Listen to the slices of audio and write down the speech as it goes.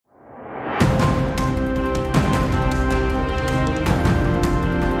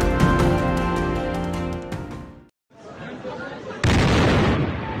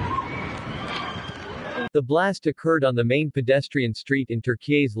The blast occurred on the main pedestrian street in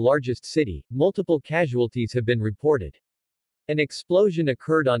Turkey's largest city. Multiple casualties have been reported. An explosion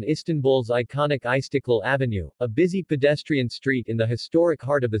occurred on Istanbul's iconic Istiklal Avenue, a busy pedestrian street in the historic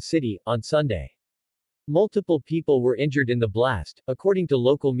heart of the city, on Sunday. Multiple people were injured in the blast, according to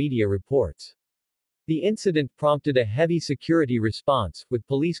local media reports. The incident prompted a heavy security response, with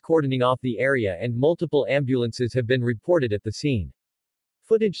police cordoning off the area and multiple ambulances have been reported at the scene.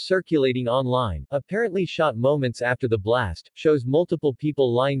 Footage circulating online, apparently shot moments after the blast, shows multiple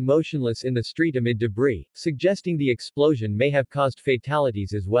people lying motionless in the street amid debris, suggesting the explosion may have caused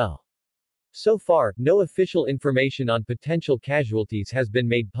fatalities as well. So far, no official information on potential casualties has been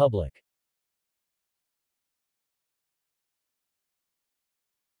made public.